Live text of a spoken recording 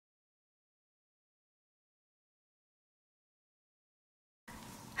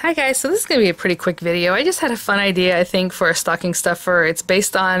Hi guys, so this is going to be a pretty quick video. I just had a fun idea, I think, for a stocking stuffer. It's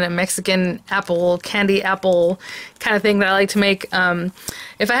based on a Mexican apple, candy apple kind of thing that I like to make.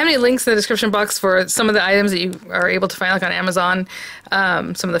 If I have any links in the description box for some of the items that you are able to find like on Amazon,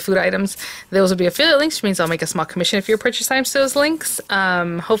 some of the food items, those will be affiliate links, which means I'll make a small commission if you purchase items to those links.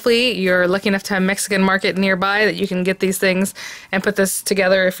 Hopefully you're lucky enough to have a Mexican market nearby that you can get these things and put this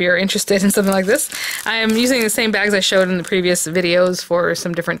together if you're interested in something like this. I am using the same bags I showed in the previous videos for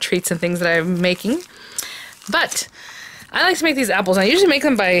some different treats and things that I'm making. But I like to make these apples. I usually make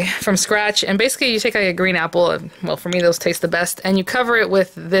them from scratch, and basically you take like a green apple, well, for me those taste the best, and you cover it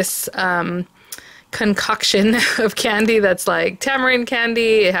with this concoction of candy that's like tamarind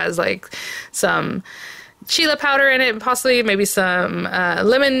candy. It has like some chile powder in it, possibly maybe some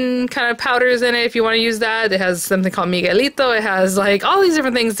lemon kind of powders in it if you want to use that. It has something called Miguelito. It has like all these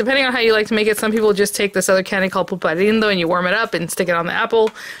different things depending on how you like to make it. Some people just take this other candy called pulparindo and you warm it up and stick it on the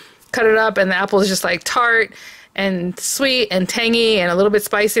apple, cut it up, and the apple is just like tart and sweet and tangy and a little bit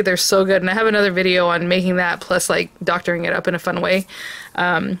spicy. They're so good, and I have another video on making that, plus like doctoring it up in a fun way,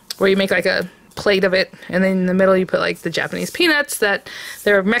 where you make like a plate of it, and then in the middle you put like the Japanese peanuts. That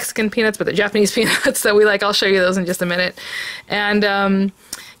they're Mexican peanuts, but they're Japanese peanuts that we like. I'll show you those in just a minute. And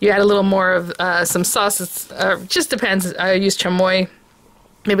you add a little more of some sauce. It just depends. I use chamoy,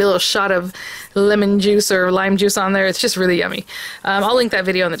 maybe a little shot of lemon juice or lime juice on there. It's just really yummy. I'll link that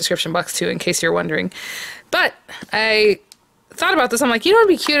video in the description box too, in case you're wondering. But I thought about this. I'm like, you know what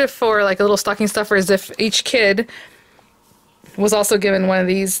would be cute if for like a little stocking stuffer is if each kid was also given one of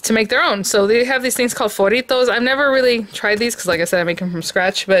these to make their own. So they have these things called forritos. I've never really tried these because, like I said, I make them from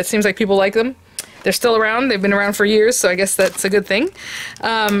scratch, but it seems like people like them. They're still around. They've been around for years, so I guess that's a good thing.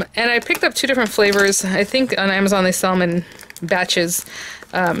 And I picked up two different flavors. I think on Amazon they sell them in batches,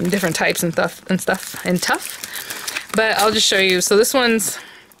 different types and tough. But I'll just show you. So this one's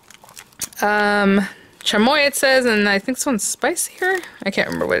chamoy, it says, and I think this one's spicier. I can't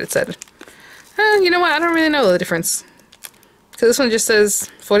remember what it said. You know what? I don't really know the difference. So this one just says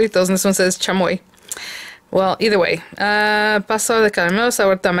forritos, and this one says chamoy. Well, either way. Paso de caramelo,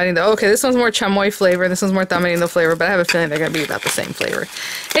 sabor tamarindo. Okay, this one's more chamoy flavor, this one's more tamarindo flavor, but I have a feeling they're going to be about the same flavor.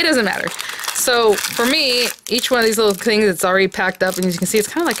 It doesn't matter. So, for me, each one of these little things, it's already packed up, and as you can see, it's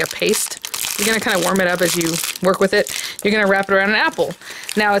kind of like a paste. You're going to kind of warm it up as you work with it. You're going to wrap it around an apple.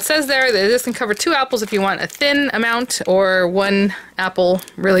 Now, it says there that this can cover 2 apples if you want a thin amount, or 1 apple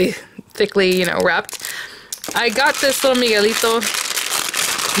really thickly, you know, wrapped. I got this little Miguelito.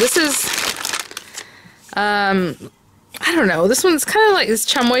 This is, I don't know, this one's kind of like this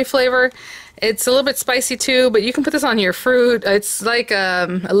chamoy flavor. It's a little bit spicy too, but you can put this on your fruit. It's like a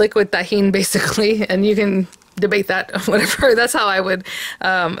liquid tajin basically, and you can debate that, whatever. That's how I would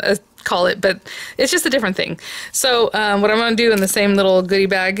call it, but it's just a different thing. So what I'm going to do in the same little goodie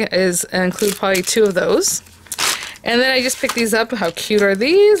bag is include probably 2 of those. And then I just picked these up. How cute are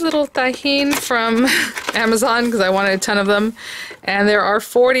these little tajin from Amazon, because I wanted a ton of them. And there are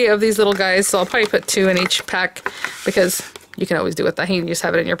 40 of these little guys, so I'll probably put 2 in each pack, because you can always do with tajin. You just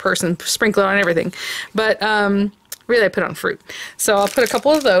have it in your purse and sprinkle it on everything. But really I put on fruit. So I'll put a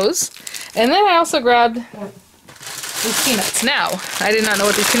couple of those. And then I also grabbed these peanuts. Now, I did not know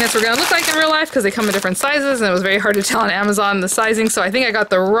what these peanuts were going to look like in real life because they come in different sizes, and it was very hard to tell on Amazon the sizing, so I think I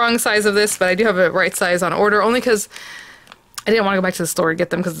got the wrong size of this, but I do have a right size on order, only because I didn't want to go back to the store and get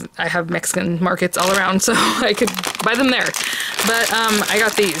them because I have Mexican markets all around, so I could buy them there. But I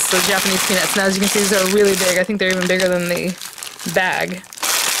got these, so Japanese peanuts. Now, as you can see, these are really big. I think they're even bigger than the bag.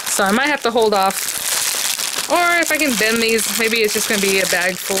 So I might have to hold off, or if I can bend these, maybe it's just going to be a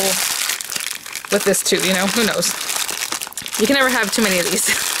bag full with this too, you know, who knows. You can never have too many of these,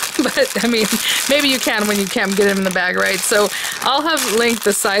 but I mean, maybe you can when you can't get them in the bag, right? So I'll have linked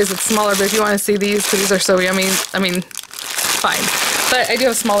the size that's smaller, but if you want to see these, because these are so yummy, I mean, fine. But I do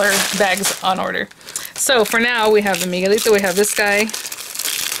have smaller bags on order. So for now, we have the Miguelito, we have this guy,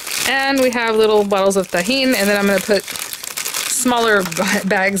 and we have little bottles of tajin, and then I'm going to put smaller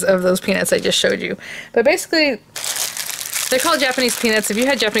bags of those peanuts I just showed you. But basically, they're called Japanese peanuts. If you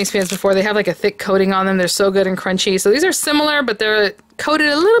had Japanese peanuts before, they have like a thick coating on them. They're so good and crunchy. So these are similar, but they're coated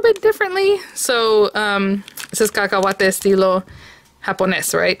a little bit differently. So it says cacahuate estilo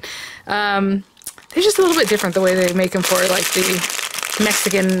japonés, right? They're just a little bit different the way they make them for like the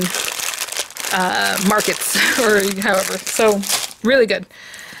Mexican markets or however. So really good.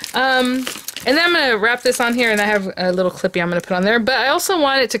 And then I'm going to wrap this on here, and I have a little clippy I'm going to put on there. But I also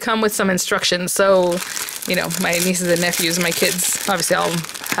want it to come with some instructions. So, you know, my nieces and nephews, my kids, obviously I'll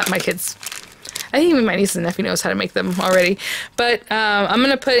have my kids. I think even my niece and nephew knows how to make them already. But I'm going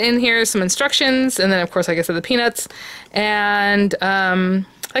to put in here some instructions, and then, of course, like I said, the peanuts. And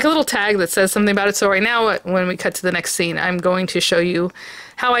like a little tag that says something about it. So right now, when we cut to the next scene, I'm going to show you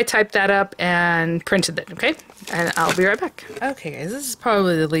how I typed that up and printed it, okay? And I'll be right back. Okay, guys, this is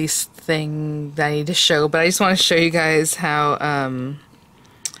probably the least thing that I need to show, but I just want to show you guys how,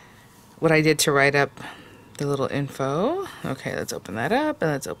 what I did to write up the little info. Okay, let's open that up, and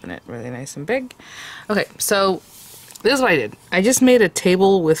let's open it really nice and big. Okay, so this is what I did. I just made a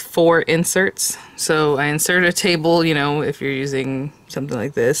table with 4 inserts. So I insert a table, you know, if you're using something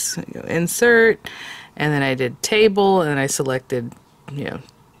like this, you go insert, and then I did table, and then I selected, you know,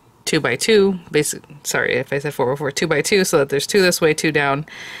 2 by 2, basically, sorry if I said 4 before, 2 by 2, so that there's 2 this way, 2 down,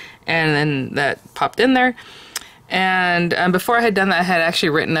 and then that popped in there. And before I had done that, I had actually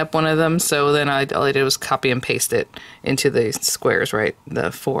written up one of them, so then all I did was copy and paste it into the squares, right,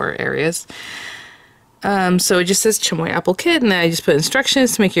 the 4 areas. So it just says Chamoy apple kit, and then I just put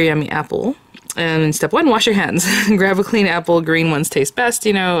instructions to make your yummy apple. And step 1, wash your hands. Grab a clean apple, green ones taste best,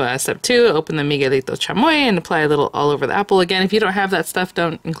 you know. Step 2, open the Miguelito Chamoy and apply a little all over the apple. Again, if you don't have that stuff,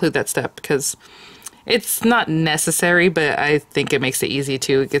 don't include that step because it's not necessary, but I think it makes it easy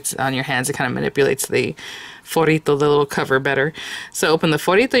too. It gets on your hands, it kind of manipulates the forito, the little cover, better. So open the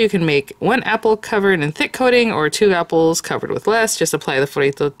forito, you can make 1 apple covered in thick coating or 2 apples covered with less. Just apply the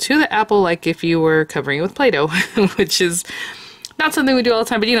forito to the apple like if you were covering it with Play-Doh, which is not something we do all the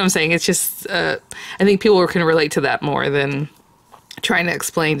time, but you know what I'm saying. It's just, I think people can relate to that more than trying to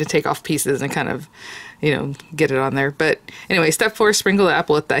explain to take off pieces and kind of, you know, get it on there. But anyway, step 4, sprinkle the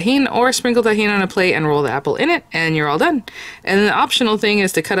apple with tahini or sprinkle tahini on a plate and roll the apple in it, and you're all done. And the optional thing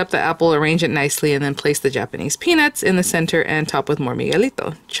is to cut up the apple, arrange it nicely, and then place the Japanese peanuts in the center and top with more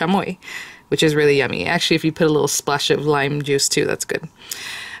Miguelito, chamoy, which is really yummy. Actually, if you put a little splash of lime juice too, that's good.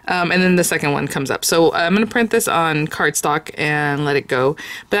 And then the second one comes up. So I'm going to print this on cardstock and let it go.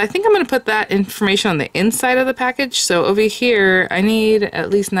 But I think I'm going to put that information on the inside of the package. So over here, I need at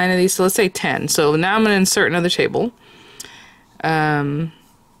least 9 of these. So let's say 10. So now I'm going to insert another table. That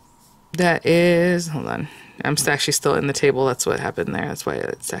is, hold on. I'm actually still in the table. That's what happened there. That's why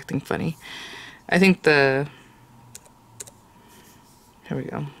it's acting funny. I think here we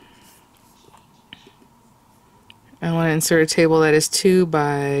go. I want to insert a table that is 2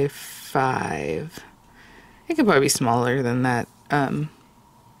 by 5. It could probably be smaller than that. I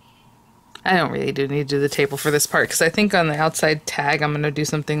don't really need to do the table for this part because I think on the outside tag I'm going to do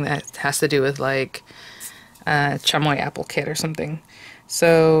something that has to do with like chamoy apple kit or something.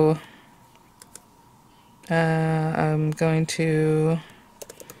 So I'm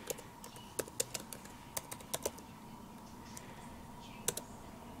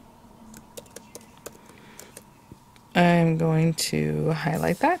going to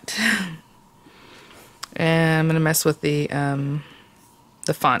highlight that, and I'm going to mess with the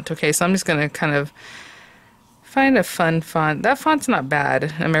font. Okay, so I'm just going to kind of find a fun font. That font's not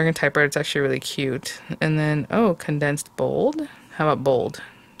bad. American Typewriter, it's actually really cute. And then, oh, condensed bold. How about bold?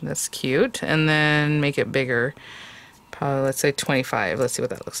 That's cute. And then make it bigger. Probably, let's say 25. Let's see what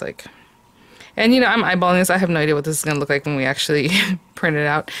that looks like. And you know, I'm eyeballing this. I have no idea what this is going to look like when we actually print it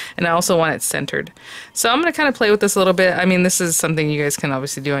out. And I also want it centered. So I'm going to kind of play with this a little bit. I mean, this is something you guys can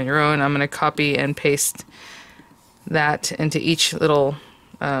obviously do on your own. I'm going to copy and paste that into each little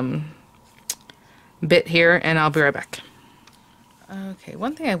bit here, and I'll be right back. Okay,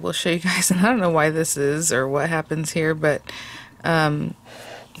 one thing I will show you guys, and I don't know why this is or what happens here, but to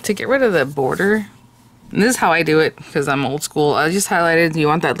get rid of the border, and this is how I do it because I'm old school, I just highlighted, you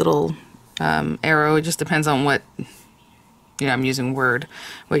want that little arrow. It just depends on what, you know, I'm using Word,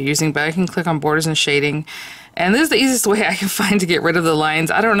 what you're using, but I can click on borders and shading, and this is the easiest way I can find to get rid of the lines.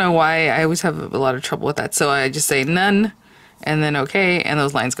 I don't know why, I always have a lot of trouble with that, so I just say none, and then okay, and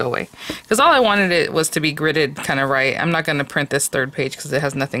those lines go away. Because all I wanted it was to be gridded kind of right. I'm not going to print this third page because it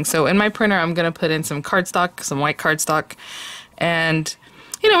has nothing. So in my printer, I'm going to put in some cardstock, some white cardstock, and,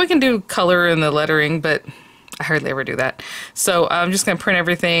 you know, we can do color in the lettering, but I hardly ever do that. So I'm just going to print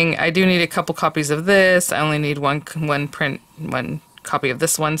everything. I do need a couple copies of this. I only need one copy of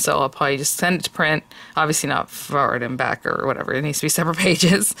this one, so I'll probably just send it to print. Obviously not forward and back or whatever. It needs to be separate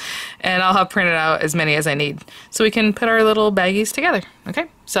pages. And I'll have printed out as many as I need so we can put our little baggies together. Okay,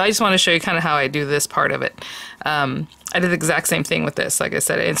 so I just want to show you kind of how I do this part of it. I did the exact same thing with this. Like I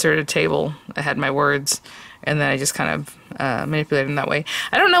said, I inserted a table. I had my words, and then I just kind of manipulated them that way.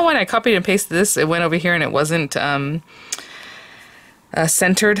 I don't know when I copied and pasted this, it went over here and it wasn't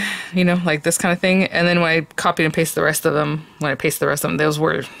centered, you know, like this kind of thing. And then when I copied and pasted the rest of them, those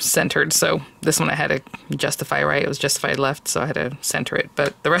were centered. So this one I had to justify right. It was justified left, so I had to center it.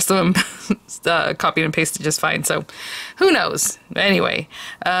 But the rest of them copied and pasted just fine. So who knows? Anyway,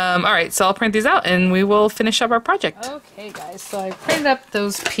 all right, so I'll print these out and we will finish up our project. Okay, guys, so I printed up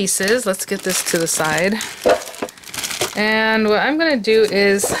those pieces. Let's get this to the side. And what I'm going to do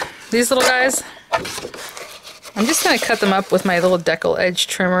is these little guys, I'm just going to cut them up with my little decal edge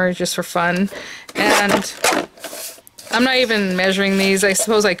trimmer just for fun. And I'm not even measuring these. I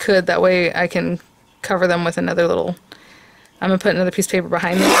suppose I could. That way I can cover them with another little... I'm going to put another piece of paper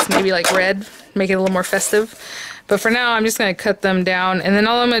behind these, maybe like red, make it a little more festive. But for now, I'm just going to cut them down. And then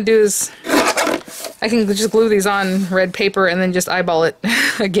all I'm going to do is... I can just glue these on red paper and then just eyeball it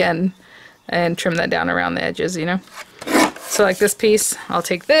again. And trim that down around the edges, you know? So like this piece, I'll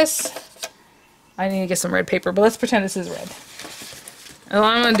take this. I need to get some red paper, but let's pretend this is red. And all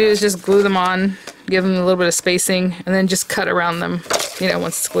I'm going to do is just glue them on, give them a little bit of spacing, and then just cut around them. You know,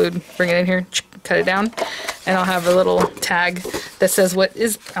 once it's glued, bring it in here, cut it down, and I'll have a little tag that says what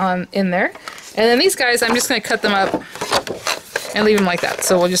is in there. And then these guys, I'm just going to cut them up and leave them like that.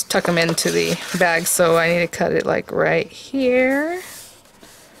 So we'll just tuck them into the bag. So I need to cut it like right here.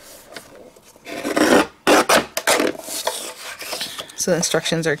 So the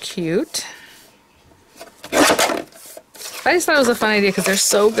instructions are cute. I just thought it was a fun idea because they're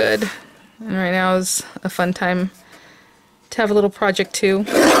so good. And right now is a fun time to have a little project too.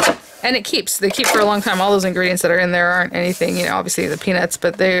 And it keeps. They keep for a long time. All those ingredients that are in there aren't anything, you know, obviously the peanuts,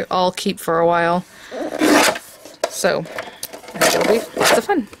 but they all keep for a while. So I think it'll be lots of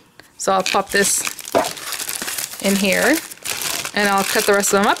fun. So I'll pop this in here and I'll cut the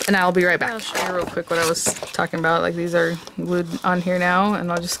rest of them up and I'll be right back. I'll show you real quick what I was talking about. Like these are glued on here now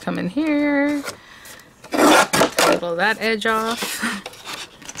and I'll just come in here. A little of that edge off.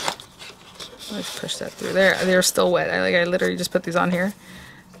 Let's push that through there. They're still wet. I literally just put these on here.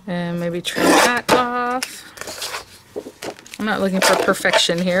 And maybe trim that off. I'm not looking for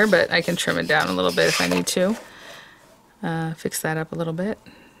perfection here, but I can trim it down a little bit if I need to. Fix that up a little bit.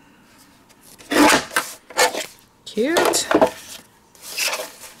 Cute.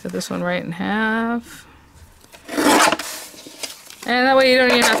 Cut this one right in half. And that way you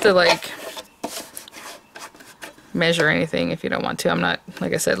don't even have to like measure anything if you don't want to. I'm not,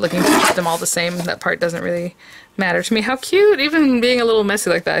 like I said, looking to keep them all the same. That part doesn't really matter to me. How cute! Even being a little messy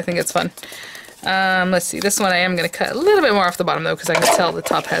like that, I think it's fun. Let's see. This one I am going to cut a little bit more off the bottom though, because I can tell the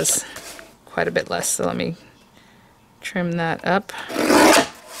top has quite a bit less. So let me trim that up.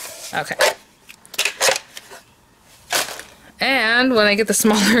 Okay. And when I get the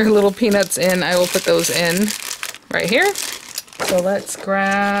smaller little peanuts in, I will put those in right here. So let's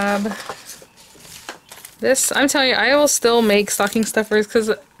grab this. I'm telling you, I will still make stocking stuffers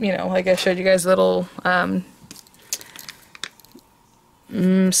because, you know, like I showed you guys, little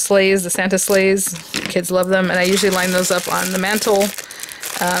sleighs, the Santa sleighs. Kids love them, and I usually line those up on the mantle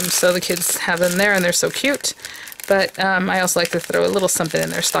so the kids have them there, and they're so cute. But I also like to throw a little something in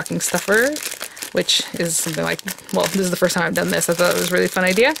their stocking stuffer, which is something like, well, this is the first time I've done this. I thought it was a really fun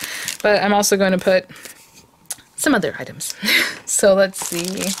idea. But I'm also going to put some other items. So let's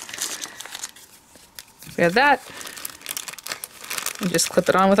see. We have that. And just clip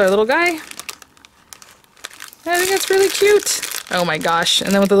it on with our little guy. I think it's really cute. Oh my gosh.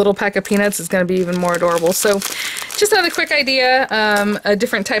 And then with the little pack of peanuts, it's going to be even more adorable. So just another quick idea, a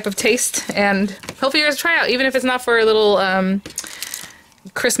different type of taste, and hopefully you guys try out, even if it's not for a little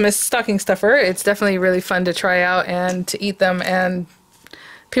Christmas stocking stuffer. It's definitely really fun to try out and to eat them, and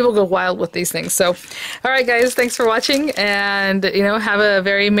people go wild with these things. So, all right, guys, thanks for watching, and, you know, have a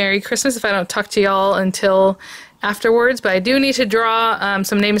very Merry Christmas if I don't talk to y'all until afterwards. But I do need to draw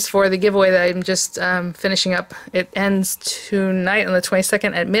some names for the giveaway that I'm just finishing up. It ends tonight on the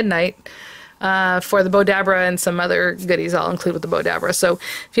 22nd at midnight for the Bodabra and some other goodies I'll include with the Bodabra. So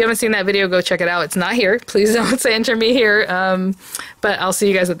if you haven't seen that video, go check it out. It's not here. Please don't say enter me here. But I'll see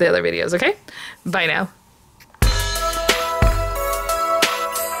you guys with the other videos, okay? Bye now.